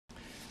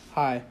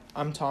Hi,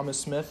 I'm Thomas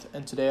Smith,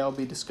 and today I'll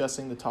be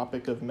discussing the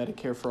topic of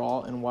Medicare for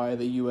All and why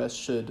the U.S.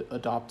 should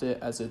adopt it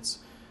as its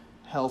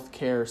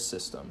healthcare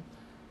system.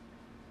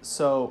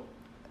 So,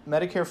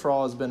 Medicare for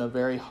All has been a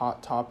very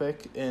hot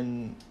topic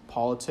in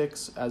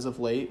politics as of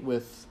late,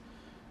 with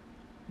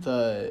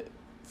the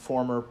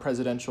former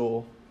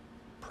presidential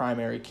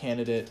primary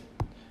candidate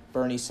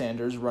Bernie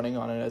Sanders running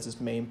on it as his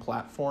main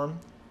platform.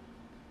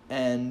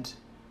 And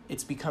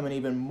it's become an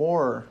even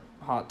more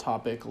hot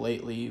topic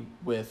lately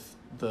with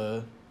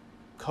the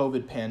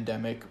COVID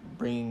pandemic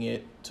bringing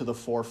it to the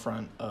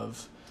forefront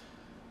of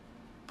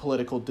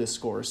political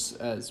discourse,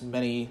 as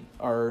many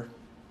are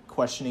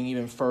questioning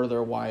even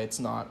further why it's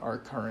not our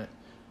current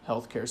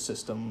healthcare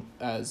system,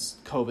 as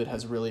COVID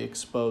has really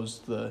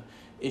exposed the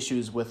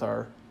issues with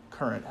our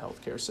current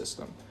healthcare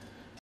system.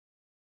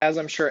 As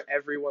I'm sure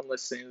everyone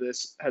listening to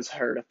this has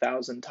heard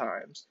 1,000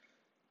 times,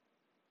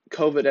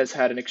 COVID has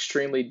had an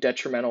extremely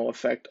detrimental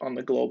effect on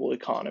the global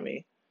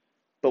economy.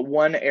 But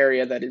one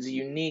area that is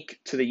unique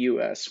to the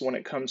US when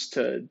it comes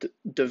to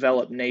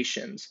developed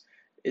nations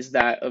is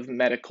that of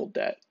medical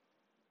debt.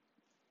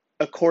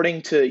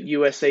 According to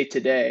USA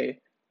Today,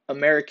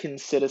 American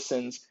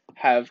citizens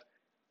have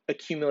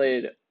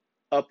accumulated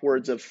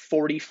upwards of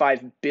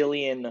 $45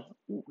 billion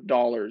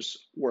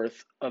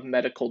worth of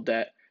medical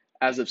debt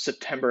as of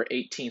September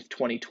 18th,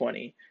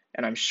 2020,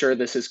 and I'm sure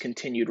this has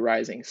continued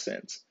rising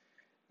since.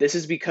 This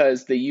is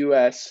because the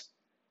US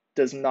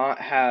does not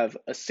have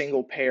a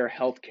single payer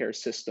healthcare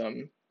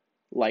system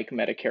like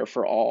Medicare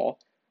for All,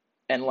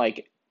 and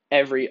like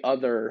every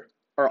other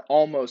or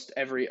almost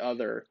every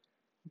other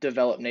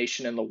developed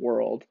nation in the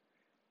world,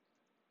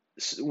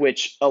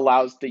 which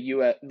allows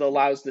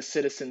the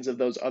citizens of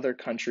those other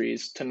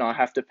countries to not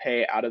have to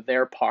pay out of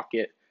their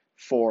pocket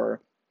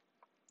for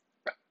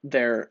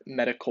their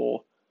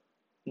medical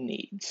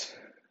needs.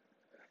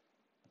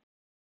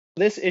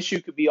 This issue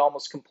could be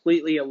almost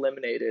completely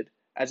eliminated,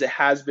 as it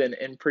has been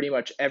in pretty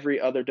much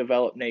every other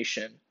developed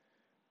nation,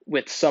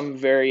 with some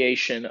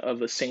variation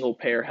of a single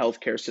payer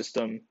healthcare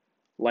system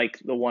like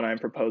the one I'm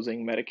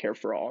proposing, Medicare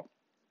for All.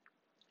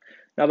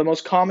 Now, the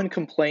most common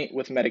complaint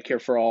with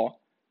Medicare for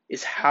All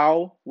is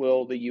how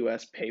will the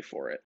US pay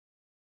for it?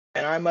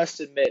 And I must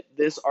admit,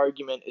 this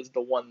argument is the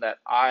one that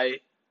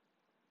I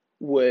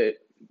would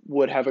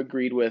have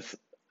agreed with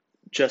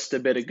just a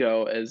bit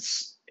ago,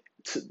 as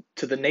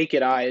to the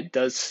naked eye, it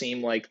does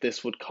seem like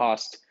this would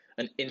cost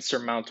an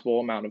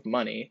insurmountable amount of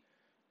money.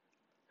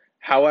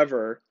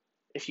 However,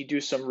 if you do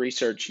some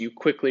research, you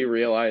quickly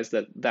realize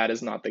that that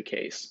is not the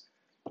case.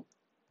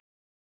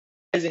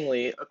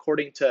 Surprisingly,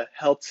 according to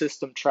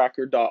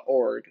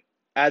healthsystemtracker.org,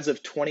 as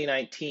of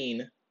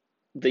 2019,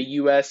 the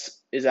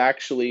US is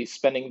actually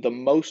spending the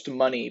most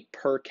money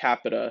per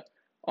capita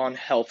on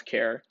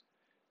healthcare,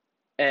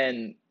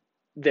 and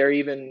they're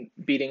even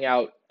beating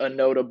out a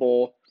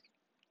notable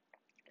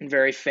and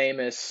very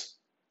famous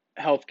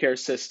healthcare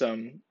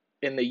system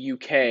in the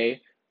UK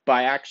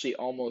by actually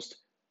almost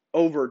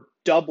over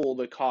double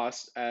the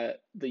cost. The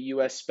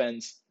US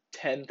spends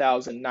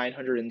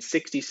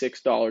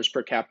 $10,966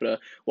 per capita,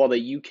 while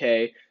the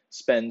UK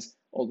spends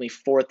only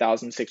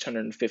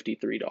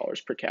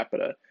 $4,653 per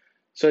capita.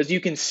 So as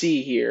you can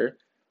see here,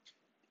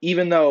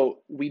 even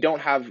though we don't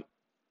have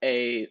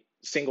a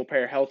single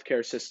payer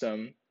healthcare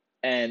system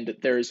and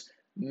there's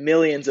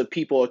millions of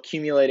people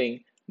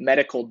accumulating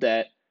medical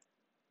debt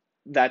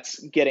that's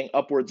getting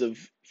upwards of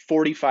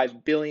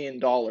 $45 billion,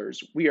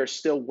 we are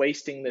still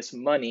wasting this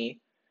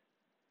money,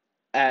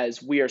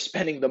 as we are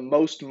spending the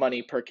most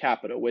money per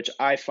capita, which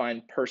I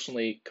find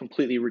personally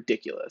completely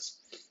ridiculous.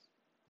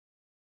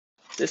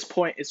 This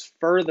point is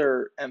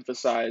further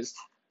emphasized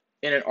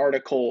in an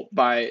article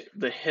by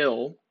The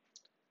Hill,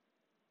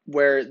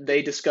 where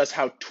they discuss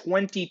how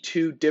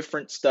 22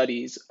 different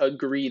studies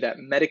agree that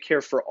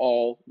Medicare for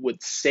All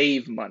would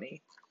save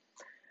money.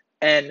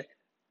 And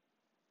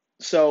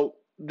so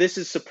this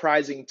is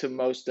surprising to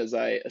most, as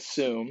I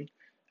assume,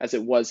 as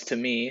it was to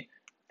me.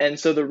 And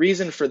so the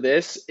reason for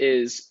this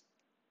is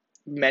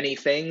many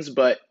things,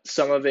 but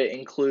some of it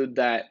include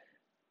that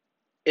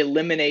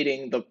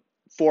eliminating the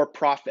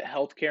for-profit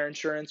healthcare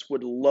insurance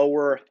would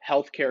lower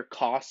healthcare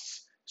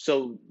costs,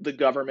 so the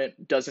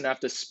government doesn't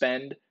have to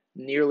spend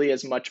nearly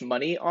as much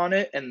money on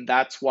it, and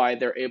that's why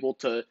they're able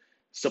to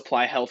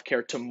supply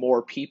healthcare to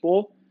more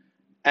people,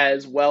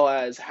 as well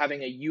as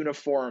having a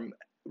uniform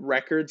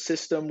record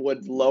system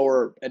would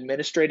lower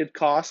administrative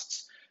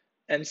costs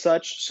and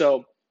such.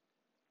 So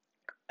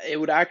it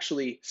would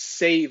actually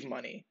save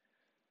money.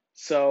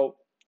 So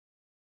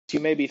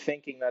you may be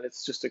thinking that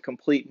it's just a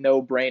complete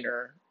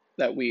no-brainer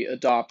that we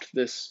adopt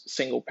this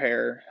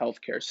single-payer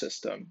healthcare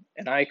system,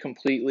 and I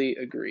completely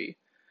agree.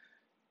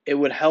 It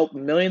would help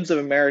millions of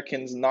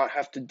Americans not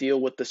have to deal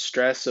with the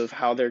stress of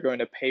how they're going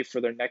to pay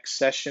for their next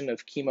session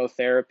of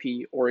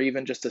chemotherapy or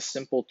even just a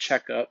simple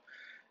checkup,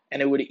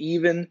 and it would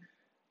even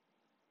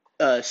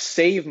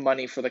save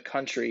money for the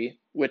country,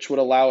 which would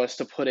allow us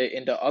to put it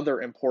into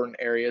other important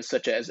areas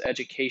such as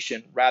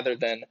education, rather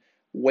than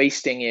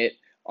wasting it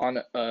on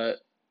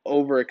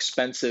over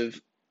expensive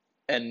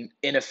and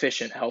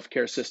inefficient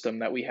healthcare system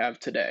that we have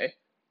today.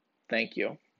 Thank you.